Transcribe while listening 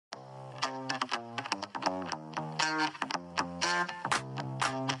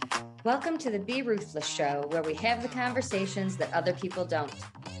Welcome to the Be Ruthless Show, where we have the conversations that other people don't,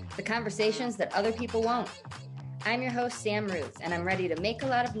 the conversations that other people won't. I'm your host, Sam Ruth, and I'm ready to make a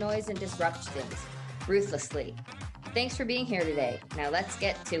lot of noise and disrupt things, ruthlessly. Thanks for being here today. Now let's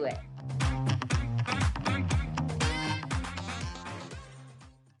get to it.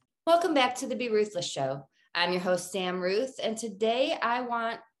 Welcome back to the Be Ruthless Show. I'm your host, Sam Ruth, and today I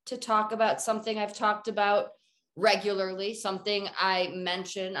want to talk about something I've talked about regularly, something I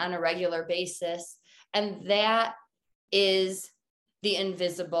mention on a regular basis, and that is the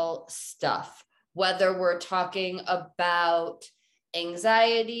invisible stuff. Whether we're talking about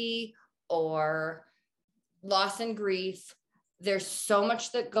anxiety or loss and grief, there's so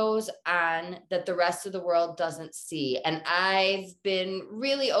much that goes on that the rest of the world doesn't see. And I've been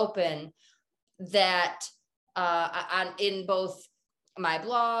really open that in both my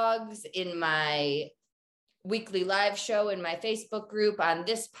blogs, in my weekly live show, in my Facebook group, on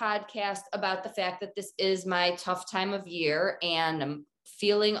this podcast, about the fact that this is my tough time of year and I'm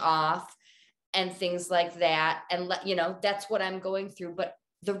feeling off and things like that. And that's what I'm going through, but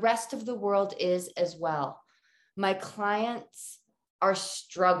the rest of the world is as well. My clients are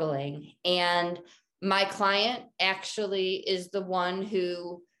struggling, and my client actually is the one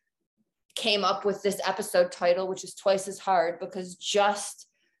who came up with this episode title, which is Twice as Hard, because just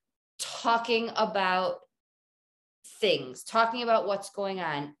talking about things, talking about what's going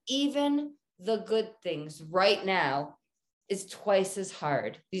on, even the good things right now, is twice as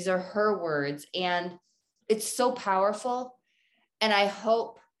hard. These are her words, and it's so powerful. And I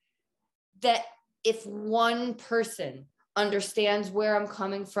hope that if one person understands where I'm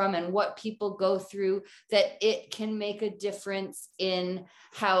coming from and what people go through, that it can make a difference in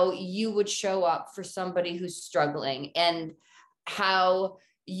how you would show up for somebody who's struggling, and how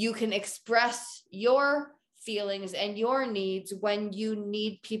you can express your feelings and your needs when you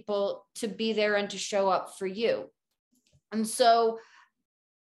need people to be there and to show up for you. And so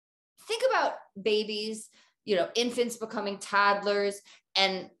think about babies, infants becoming toddlers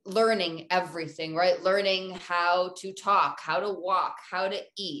and learning everything, right? Learning how to talk, how to walk, how to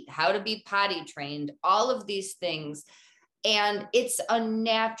eat, how to be potty trained, all of these things. And it's a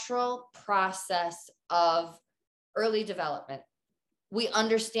natural process of early development. We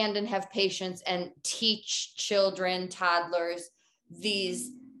understand and have patience and teach children, toddlers,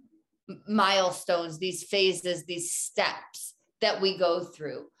 these milestones, these phases, these steps that we go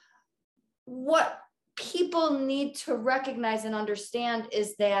through. What people need to recognize and understand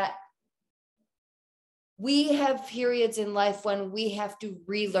is that we have periods in life when we have to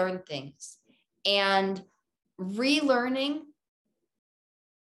relearn things, and relearning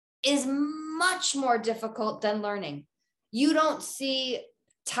is much more difficult than learning. You don't see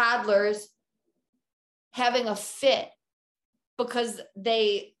toddlers having a fit because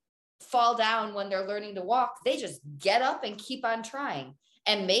they fall down when they're learning to walk. They just get up and keep on trying.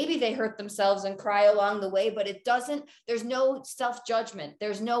 And maybe they hurt themselves and cry along the way, but there's no self-judgment.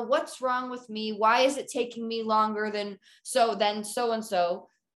 There's no, what's wrong with me? Why is it taking me longer than so-and-so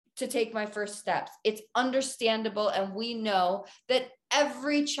to take my first steps? It's understandable. And we know that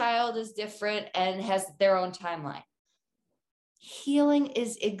every child is different and has their own timeline. Healing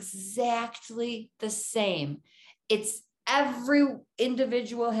is exactly the same. It's every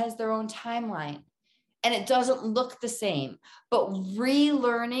individual has their own timeline, and it doesn't look the same. But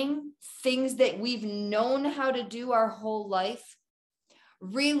relearning things that we've known how to do our whole life,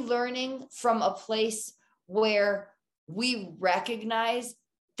 relearning from a place where we recognize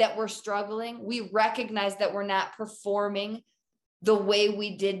that we're struggling, we recognize that we're not performing the way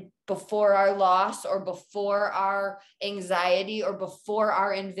we did before our loss or before our anxiety or before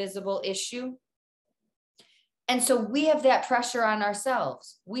our invisible issue. And so we have that pressure on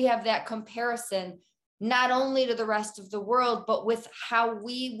ourselves. We have that comparison, not only to the rest of the world, but with how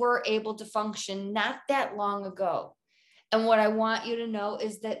we were able to function not that long ago. And what I want you to know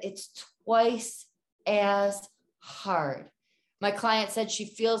is that it's twice as hard. My client said she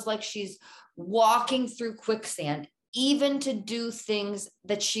feels like she's walking through quicksand, even to do things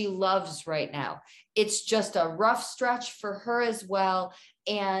that she loves right now. It's just a rough stretch for her as well.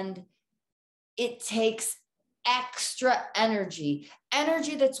 And it takes extra energy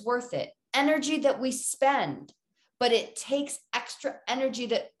that's worth it, energy that we spend, but it takes extra energy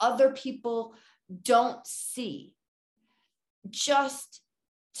that other people don't see just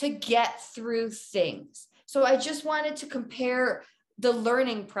to get through things. So I just wanted to compare the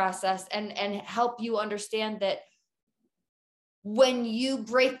learning process and help you understand that when you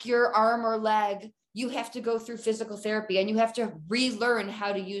break your arm or leg, you have to go through physical therapy and you have to relearn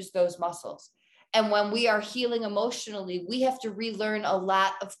how to use those muscles. And when we are healing emotionally, we have to relearn a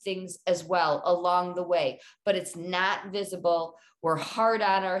lot of things as well along the way, but it's not visible. We're hard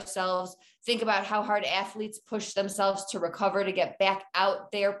on ourselves. Think about how hard athletes push themselves to recover, to get back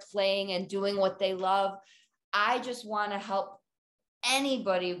out there playing and doing what they love. I just want to help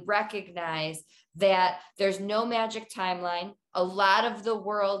anybody recognize that there's no magic timeline. A lot of the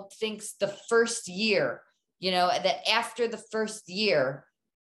world thinks the first year, that after the first year,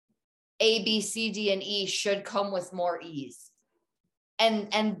 A, B, C, D, and E should come with more ease.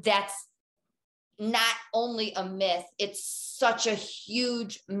 And that's not only a myth, it's such a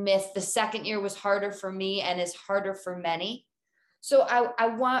huge myth. The second year was harder for me and is harder for many. So I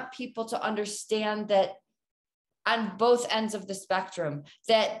want people to understand that on both ends of the spectrum,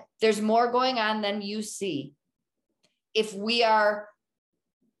 that there's more going on than you see. If we are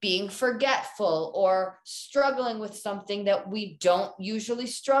being forgetful or struggling with something that we don't usually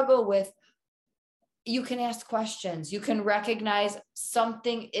struggle with, you can ask questions. You can recognize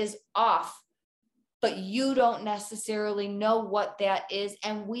something is off, but you don't necessarily know what that is.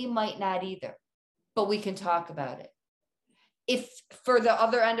 And we might not either, but we can talk about it. If for the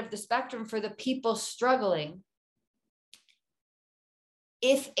other end of the spectrum, for the people struggling,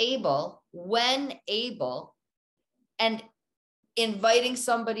 if able, when able, and inviting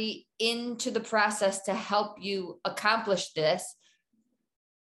somebody into the process to help you accomplish this,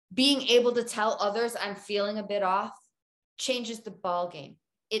 being able to tell others I'm feeling a bit off changes the ball game.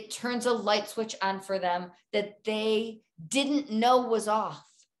 It turns a light switch on for them that they didn't know was off.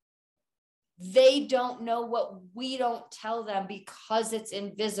 They don't know what we don't tell them because it's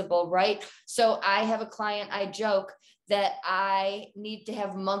invisible, right? So I have a client, I joke that I need to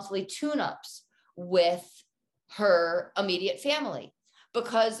have monthly tune-ups with her immediate family,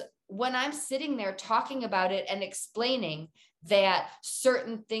 because when I'm sitting there talking about it and explaining that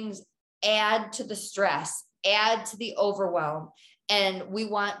certain things add to the stress, add to the overwhelm, and we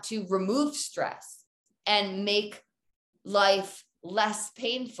want to remove stress and make life less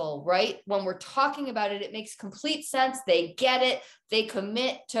painful, right? When we're talking about it, it makes complete sense. They get it. They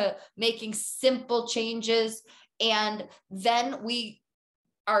commit to making simple changes. And then we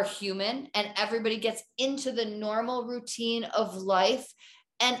are human and everybody gets into the normal routine of life,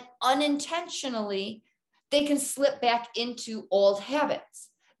 and unintentionally they can slip back into old habits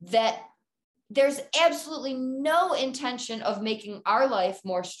that there's absolutely no intention of making our life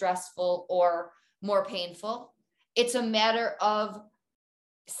more stressful or more painful. It's a matter of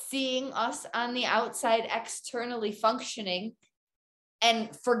seeing us on the outside externally functioning and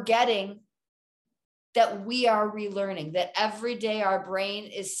forgetting that we are relearning, that every day our brain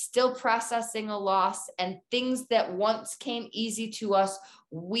is still processing a loss, and things that once came easy to us,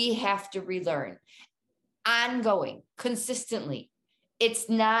 we have to relearn ongoing, consistently. It's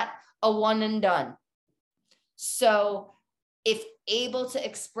not a one and done. So if able to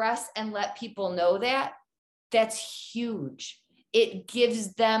express and let people know that, that's huge. It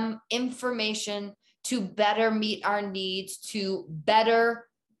gives them information to better meet our needs, to better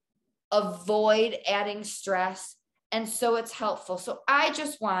avoid adding stress. And so it's helpful. So I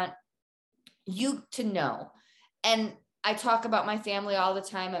just want you to know, and I talk about my family all the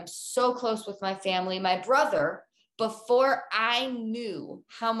time. I'm so close with my family. My brother, before I knew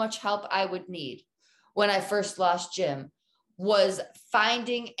how much help I would need when I first lost Jim, was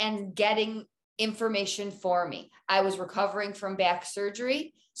finding and getting information for me. I was recovering from back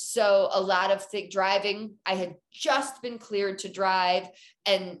surgery. So a lot of driving, I had just been cleared to drive.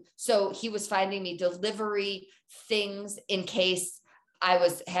 And so he was finding me delivery things in case I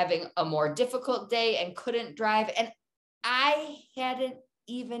was having a more difficult day and couldn't drive. And I hadn't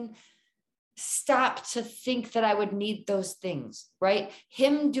even stopped to think that I would need those things, right?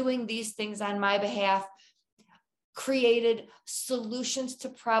 Him doing these things on my behalf created solutions to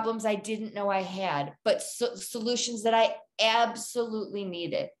problems I didn't know I had, but solutions that I absolutely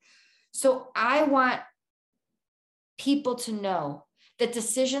needed. So I want people to know that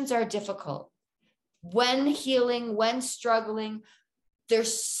decisions are difficult. When healing, when struggling,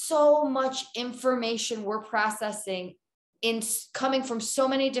 there's so much information we're processing in coming from so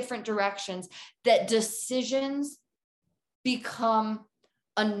many different directions that decisions become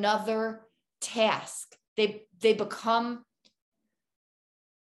another task. They become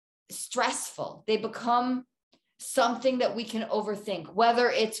stressful. They become something that we can overthink, whether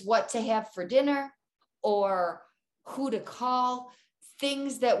it's what to have for dinner or who to call.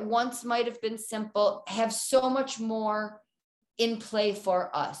 Things that once might have been simple have so much more in play for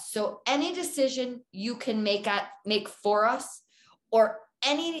us. So any decision you can make for us, or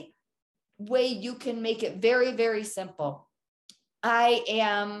any way you can make it very, very simple, I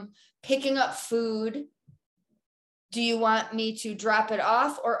am picking up food. Do you want me to drop it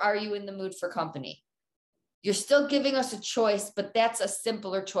off, or are you in the mood for company? You're still giving us a choice, but that's a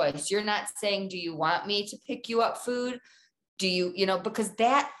simpler choice. You're not saying, do you want me to pick you up food? Do you, because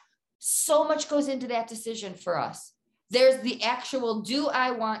that so much goes into that decision for us. There's the actual, do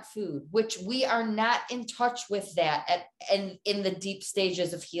I want food, which we are not in touch with that in the deep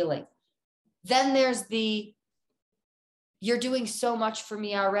stages of healing. Then there's the, you're doing so much for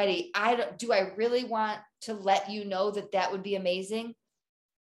me already. Do I really want to let you know that would be amazing?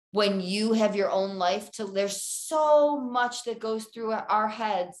 When you have your own life there's so much that goes through our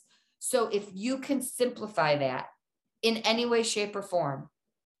heads. So if you can simplify that in any way, shape, or form,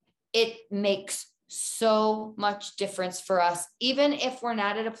 it makes so much difference for us. Even if we're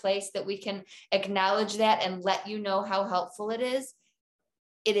not at a place that we can acknowledge that and let you know how helpful it is.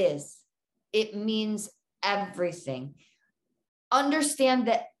 It means everything. Understand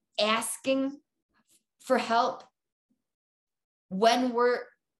that asking for help when we're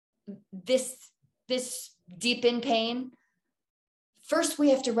this deep in pain, first we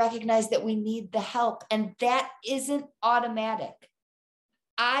have to recognize that we need the help, and that isn't automatic.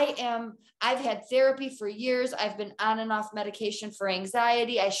 I've had therapy for years. I've been on and off medication for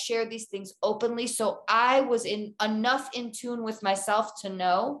anxiety. I share these things openly. So I was enough in tune with myself to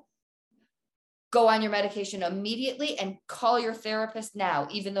know, go on your medication immediately and call your therapist now,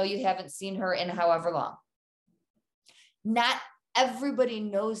 even though you haven't seen her in however long. Not everybody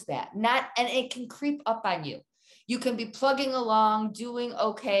knows that. And it can creep up on you. You can be plugging along, doing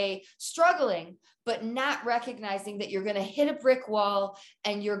okay, struggling, but not recognizing that you're going to hit a brick wall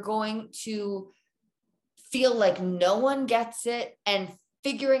and you're going to feel like no one gets it, and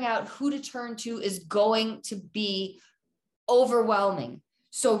figuring out who to turn to is going to be overwhelming.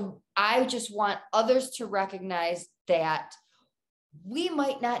 So I just want others to recognize that we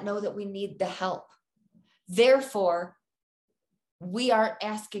might not know that we need the help. Therefore, we aren't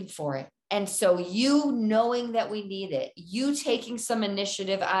asking for it. And so you knowing that we need it, you taking some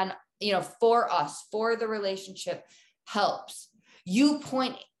initiative on, for us, for the relationship helps. You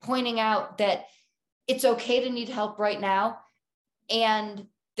pointing out that it's okay to need help right now, and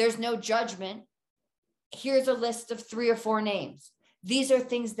there's no judgment. Here's a list of 3 or 4 names. These are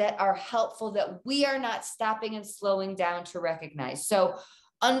things that are helpful that we are not stopping and slowing down to recognize. So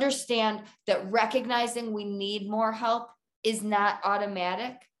understand that recognizing we need more help is not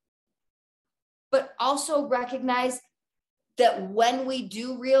automatic, but also recognize that when we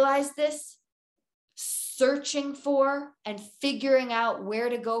do realize this, searching for and figuring out where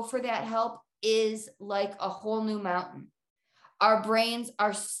to go for that help is like a whole new mountain. Our brains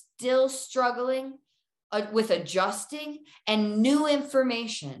are still struggling with adjusting, and new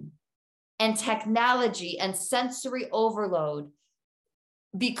information and technology and sensory overload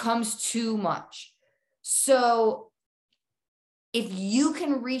becomes too much. So if you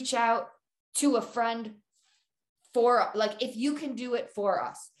can reach out to a friend if you can do it for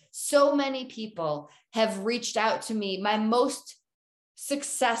us. So many people have reached out to me. My most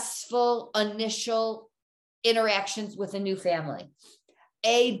successful initial interactions with a new family,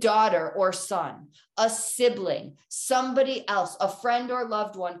 a daughter or son, a sibling, somebody else, a friend or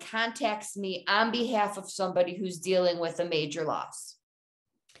loved one contacts me on behalf of somebody who's dealing with a major loss.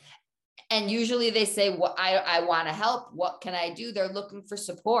 And usually they say, well, I want to help. What can I do? They're looking for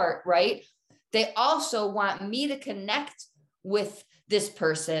support, right? They also want me to connect with this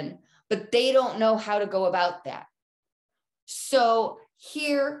person, but they don't know how to go about that. So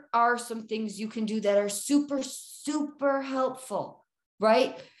here are some things you can do that are super, super helpful,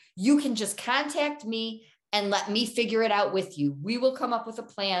 right? You can just contact me and let me figure it out with you. We will come up with a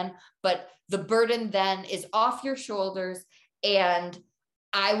plan, but the burden then is off your shoulders, and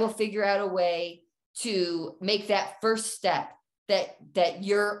I will figure out a way to make that first step that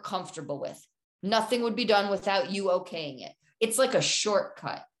you're comfortable with. Nothing would be done without you okaying it. It's like a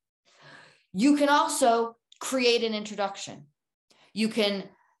shortcut. You can also create an introduction. You can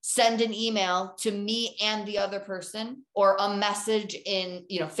send an email to me and the other person, or a message in,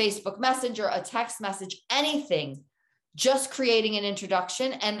 Facebook Messenger, a text message, anything, just creating an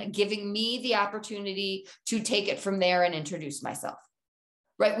introduction and giving me the opportunity to take it from there and introduce myself,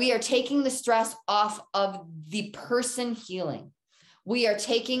 right? We are taking the stress off of the person healing. We are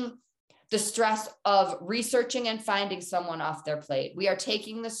taking the stress of researching and finding someone off their plate. We are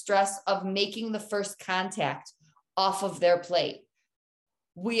taking the stress of making the first contact off of their plate.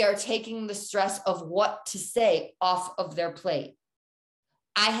 We are taking the stress of what to say off of their plate.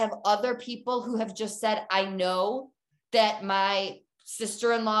 I have other people who have just said, I know that my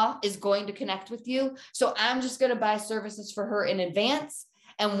sister-in-law is going to connect with you. So I'm just going to buy services for her in advance.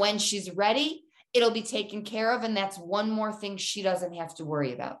 And when she's ready, it'll be taken care of. And that's one more thing she doesn't have to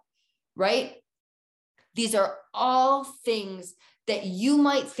worry about, right? These are all things that you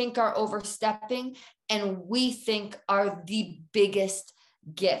might think are overstepping, and we think are the biggest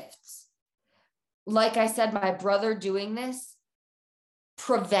gifts. Like I said, my brother doing this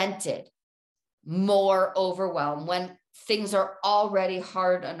prevented more overwhelm when things are already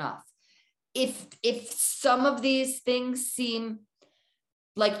hard enough. If some of these things seem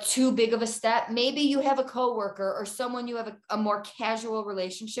like too big of a step, maybe you have a coworker or someone you have a more casual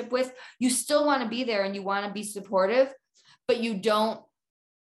relationship with, you still want to be there and you want to be supportive, but you don't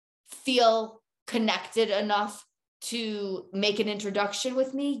feel connected enough to make an introduction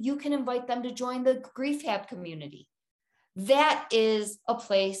with me, you can invite them to join the Grief Hab community. That is a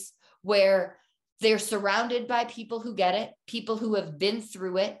place where they're surrounded by people who get it, people who have been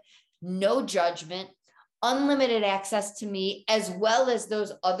through it, no judgment, unlimited access to me, as well as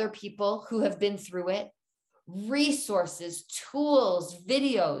those other people who have been through it, resources, tools,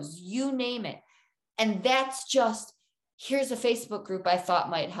 videos, you name it. And that's just, here's a Facebook group I thought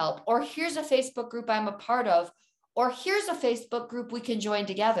might help, or here's a Facebook group I'm a part of, or here's a Facebook group we can join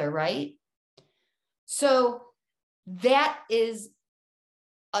together, right? So that is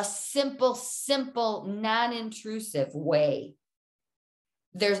a simple, non-intrusive way.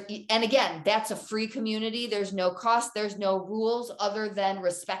 And again, that's a free community. There's no cost. There's no rules other than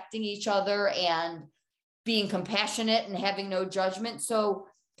respecting each other and being compassionate and having no judgment. So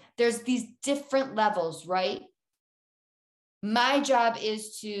there's these different levels, right? My job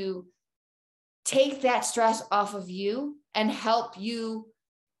is to take that stress off of you and help you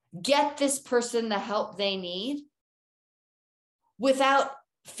get this person the help they need without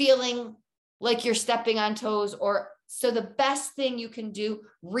feeling like you're stepping on toes. Or so the best thing you can do,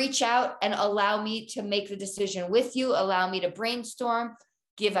 reach out and allow me to make the decision with you, allow me to brainstorm,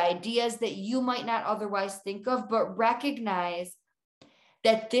 give ideas that you might not otherwise think of, but recognize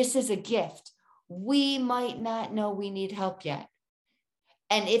that this is a gift. We might not know we need help yet.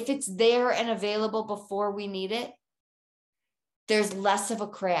 And if it's there and available before we need it, there's less of a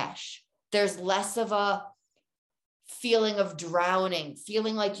crash. There's less of a feeling of drowning,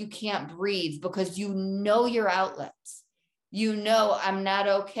 feeling like you can't breathe because you know your outlets. You know, I'm not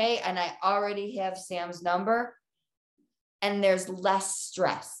okay, and I already have Sam's number, and there's less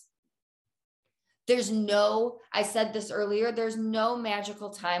stress. I said this earlier, there's no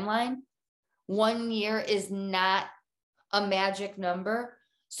magical timeline. 1 year is not a magic number.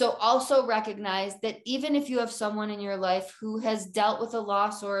 So also recognize that even if you have someone in your life who has dealt with a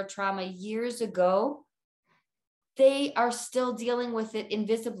loss or a trauma years ago, they are still dealing with it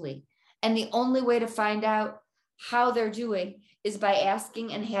invisibly. And the only way to find out how they're doing is by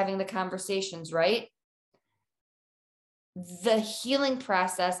asking and having the conversations, right? The healing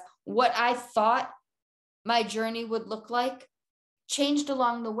process, what I thought my journey would look like, changed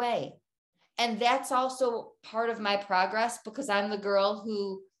along the way. And that's also part of my progress because I'm the girl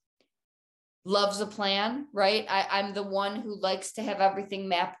who loves a plan, right? I'm the one who likes to have everything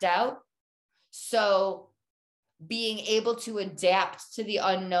mapped out. So being able to adapt to the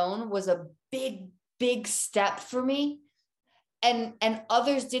unknown was a big step for me. And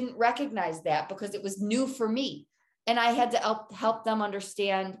others didn't recognize that because it was new for me. And I had to help them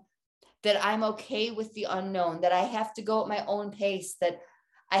understand that I'm okay with the unknown, that I have to go at my own pace, that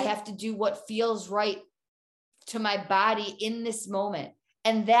I have to do what feels right to my body in this moment.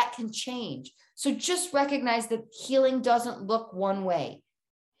 And that can change. So just recognize that healing doesn't look one way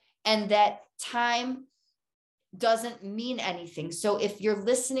and that time doesn't mean anything. So if you're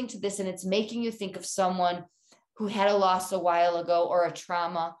listening to this and it's making you think of someone who had a loss a while ago or a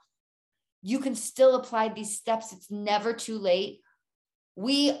trauma, you can still apply these steps. It's never too late.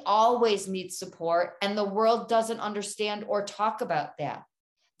 We always need support, and the world doesn't understand or talk about that.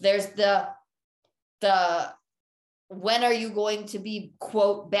 There's the when are you going to be,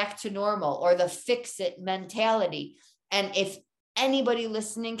 quote, back to normal, or the fix it mentality. And if anybody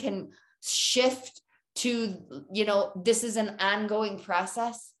listening can shift to, this is an ongoing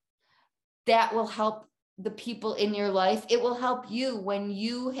process, that will help the people in your life. It will help you when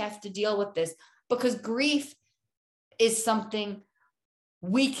you have to deal with this, because grief is something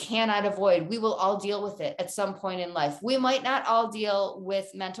we cannot avoid. We will all deal with it at some point in life. We might not all deal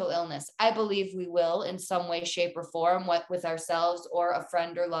with mental illness. I believe we will in some way, shape, or form, with ourselves or a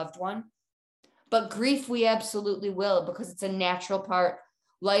friend or loved one. But grief, we absolutely will, because it's a natural part.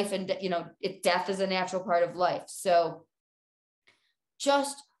 Life and, death is a natural part of life. So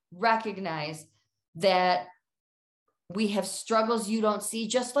just recognize that We have struggles you don't see,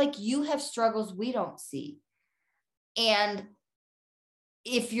 just like you have struggles we don't see. And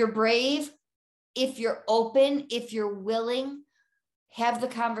if you're brave, if you're open, if you're willing, have the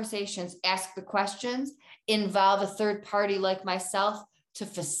conversations, ask the questions, involve a third party like myself to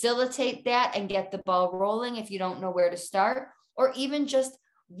facilitate that and get the ball rolling if you don't know where to start, or even just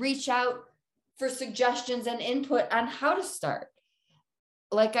reach out for suggestions and input on how to start.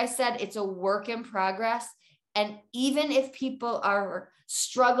 Like I said, it's a work in progress. And even if people are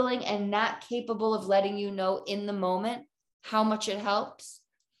struggling and not capable of letting you know in the moment how much it helps,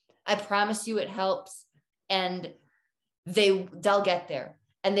 I promise you it helps. And they'll get there,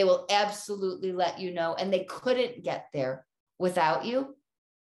 and they will absolutely let you know. And they couldn't get there without you.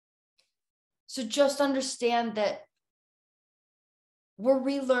 So just understand that we're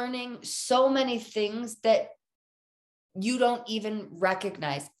relearning so many things that you don't even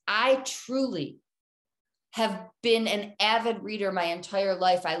recognize. I truly have been an avid reader my entire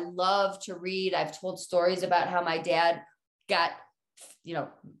life. I love to read. I've told stories about how my dad got,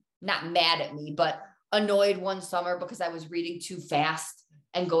 not mad at me, but annoyed one summer because I was reading too fast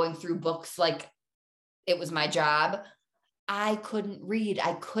and going through books like it was my job. I couldn't read.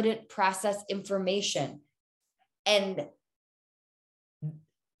 I couldn't process information. And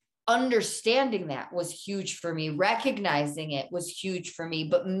understanding that was huge for me. Recognizing it was huge for me,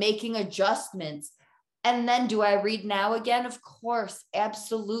 but making adjustments. And then do I read now again? Of course,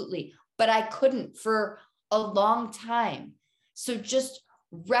 absolutely. But I couldn't for a long time. So just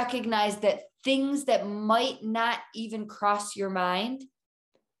recognize that things that might not even cross your mind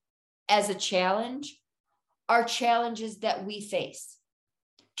as a challenge are challenges that we face.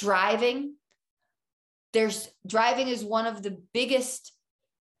 Driving is one of the biggest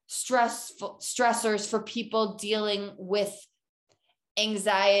stressors for people dealing with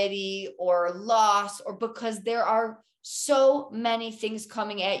anxiety or loss, or because there are so many things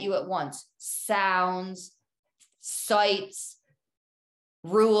coming at you at once. Sounds, sights,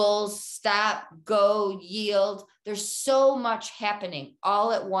 rules, stop, go, yield. There's so much happening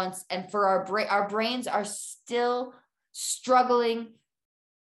all at once. And for our brains are still struggling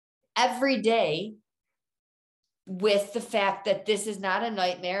every day with the fact that this is not a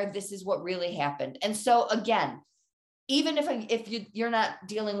nightmare. This is what really happened. And so again, even if you're not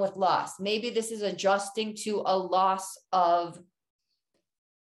dealing with loss, maybe this is adjusting to a loss of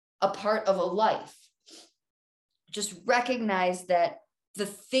a part of a life. Just recognize that the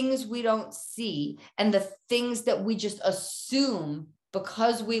things we don't see and the things that we just assume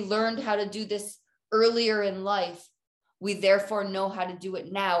because we learned how to do this earlier in life, we therefore know how to do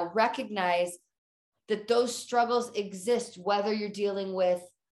it now. Recognize that those struggles exist, whether you're dealing with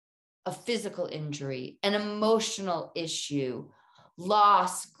a physical injury, an emotional issue,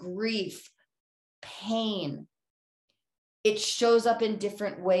 loss, grief, pain. It shows up in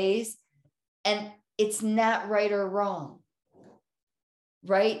different ways, and it's not right or wrong,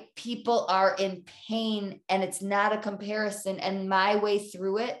 right? People are in pain, and it's not a comparison, and my way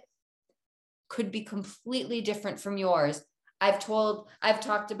through it could be completely different from yours. I've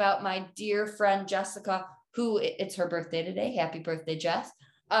talked about my dear friend, Jessica, who it's her birthday today. Happy birthday, Jess.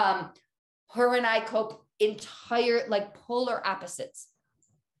 Her and I cope polar opposites.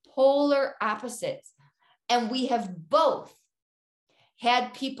 And we have both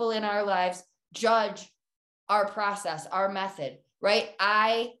had people in our lives judge our process, our method, right?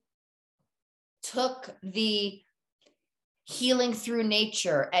 I took the healing through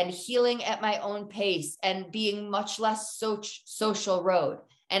nature and healing at my own pace and being much less social road.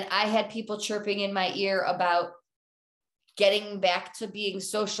 And I had people chirping in my ear about getting back to being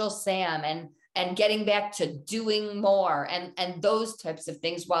social Sam and getting back to doing more and those types of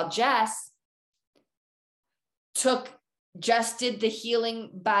things. While Jess did the healing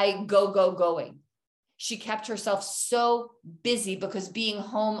by going. She kept herself so busy because being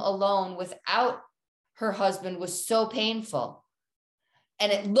home alone without her husband was so painful.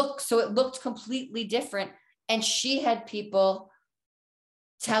 And it looked completely different. And she had people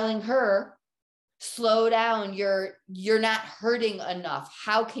telling her, slow down, you're not hurting enough.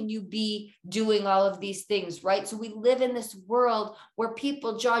 How can you be doing all of these things, right? So we live in this world where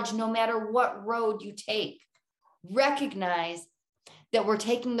people judge no matter what road you take. Recognize that we're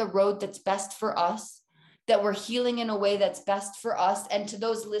taking the road that's best for us, that we're healing in a way that's best for us. And to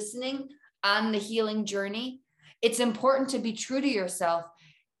those listening on the healing journey, it's important to be true to yourself,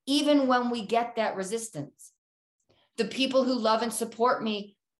 even when we get that resistance. The people who love and support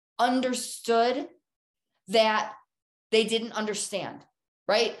me understood that they didn't understand,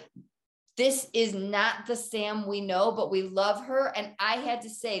 right? This is not the Sam we know, but we love her. And I had to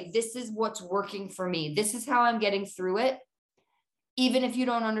say, this is what's working for me. This is how I'm getting through it. Even if you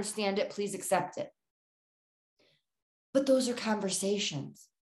don't understand it, please accept it. But those are conversations.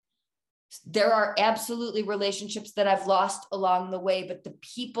 There are absolutely relationships that I've lost along the way, but the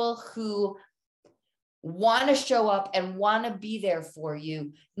people who want to show up and want to be there for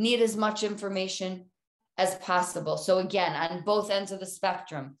you need as much information as possible. So again, on both ends of the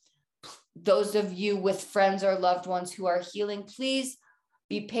spectrum, those of you with friends or loved ones who are healing, please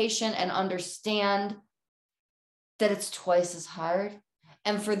be patient and understand that it's twice as hard.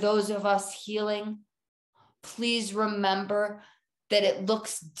 And for those of us healing, please remember that it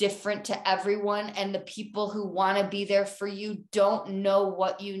looks different to everyone. And the people who want to be there for you don't know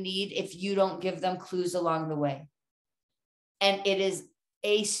what you need if you don't give them clues along the way. And it is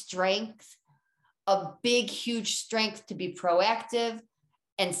a strength, a big, huge strength to be proactive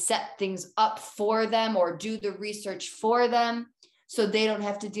and set things up for them or do the research for them so they don't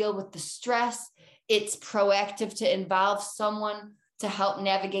have to deal with the stress. It's proactive to involve someone to help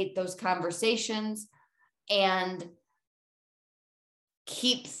navigate those conversations and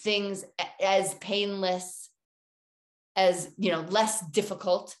keep things as painless as, less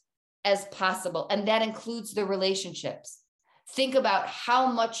difficult as possible. And that includes the relationships. Think about how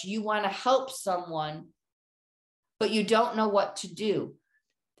much you want to help someone, but you don't know what to do.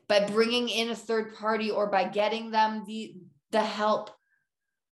 By bringing in a third party or by getting them the help,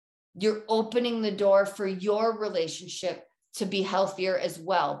 you're opening the door for your relationship to be healthier as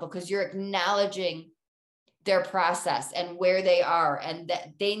well, because you're acknowledging their process and where they are and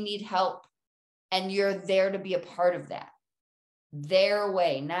that they need help. And you're there to be a part of that. Their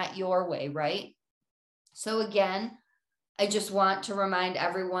way, not your way, right? So again, I just want to remind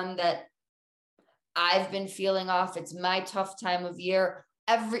everyone that I've been feeling off. It's my tough time of year.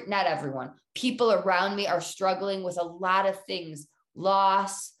 Not everyone, people around me are struggling with a lot of things,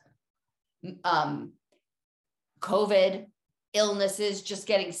 loss, COVID, illnesses, just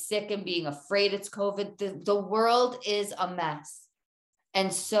getting sick and being afraid it's COVID. The world is a mess.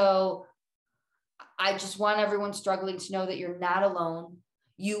 And so I just want everyone struggling to know that you're not alone.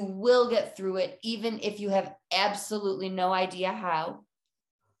 You will get through it, even if you have absolutely no idea how.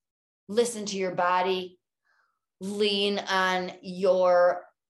 Listen to your body. Lean on your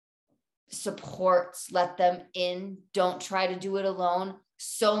supports. Let them in. Don't try to do it alone.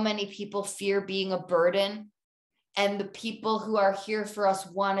 So many people fear being a burden. And the people who are here for us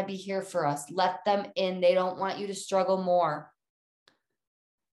want to be here for us. Let them in. They don't want you to struggle more.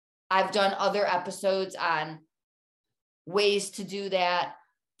 I've done other episodes on ways to do that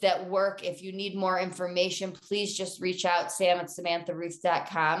work. If you need more information, please just reach out,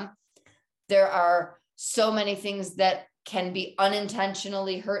 sam@samantharuth.com. There are so many things that can be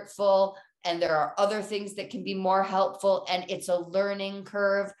unintentionally hurtful, and there are other things that can be more helpful, and it's a learning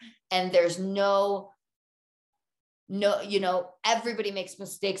curve, and there's everybody makes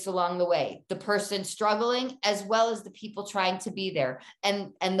mistakes along the way, the person struggling as well as the people trying to be there.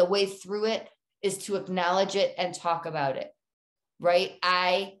 And the way through it is to acknowledge it and talk about it, right?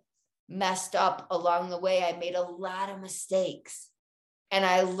 I messed up along the way. I made a lot of mistakes and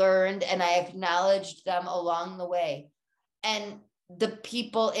I learned and I acknowledged them along the way. And the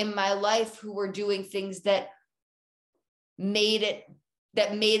people in my life who were doing things that made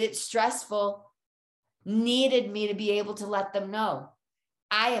it stressful needed me to be able to let them know.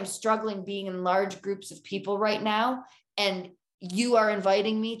 I am struggling being in large groups of people right now, and you are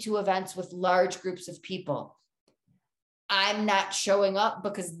inviting me to events with large groups of people. I'm not showing up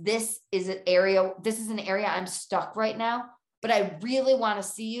because this is an area I'm stuck right now, but I really want to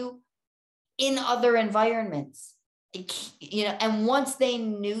see you in other environments. And once they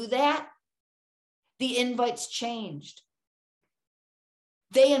knew that, the invites changed.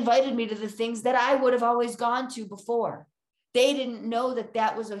 They invited me to the things that I would have always gone to before. They didn't know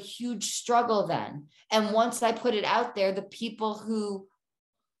that was a huge struggle then. And once I put it out there, the people who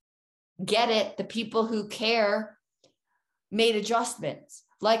get it, the people who care, made adjustments.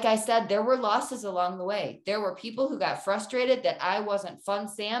 Like I said, there were losses along the way. There were people who got frustrated that I wasn't fun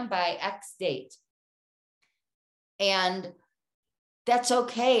Sam by X date. And that's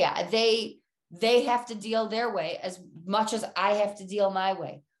okay. They have to deal their way as much as I have to deal my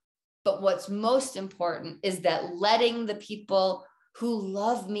way. But what's most important is that letting the people who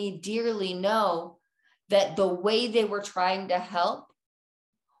love me dearly know that the way they were trying to help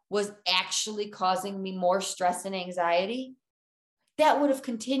was actually causing me more stress and anxiety. That would have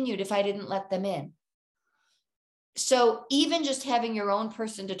continued if I didn't let them in. So even just having your own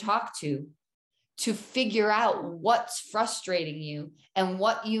person to talk to figure out what's frustrating you and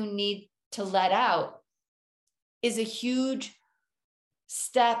what you need to let out is a huge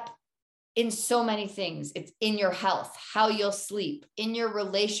step in so many things. It's in your health, how you'll sleep, in your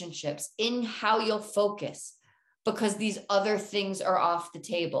relationships, in how you'll focus, because these other things are off the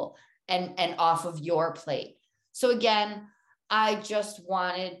table and off of your plate. So again, I just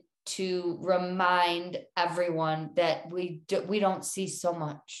wanted to remind everyone that we don't see so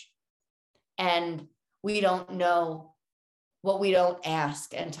much, and we don't know what we don't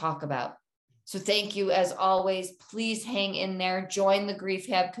ask and talk about. So thank you as always. Please hang in there, join the Grief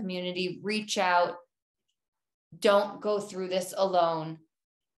Hab community, reach out. Don't go through this alone,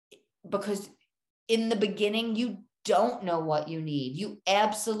 because in the beginning, you don't know what you need. You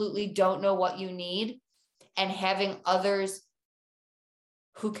absolutely don't know what you need. And having others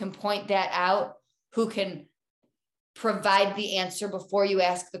who can point that out, who can provide the answer before you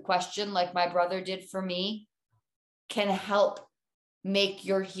ask the question, like my brother did for me, can help make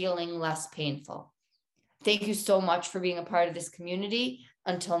your healing less painful. Thank you so much for being a part of this community.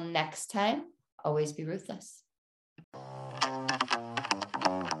 Until next time, always be ruthless.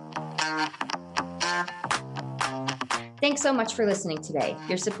 Thanks so much for listening today.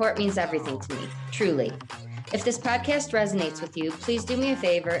 Your support means everything to me, truly. If this podcast resonates with you, please do me a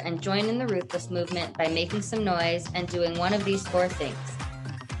favor and join in the Ruthless movement by making some noise and doing one of these 4 things.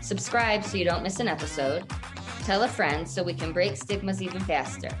 Subscribe so you don't miss an episode. Tell a friend so we can break stigmas even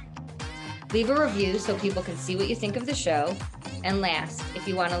faster. Leave a review so people can see what you think of the show. And last, if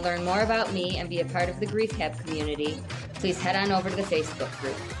you want to learn more about me and be a part of the Grief Hab community, please head on over to the Facebook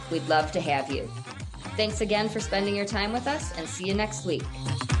group. We'd love to have you. Thanks again for spending your time with us, and see you next week.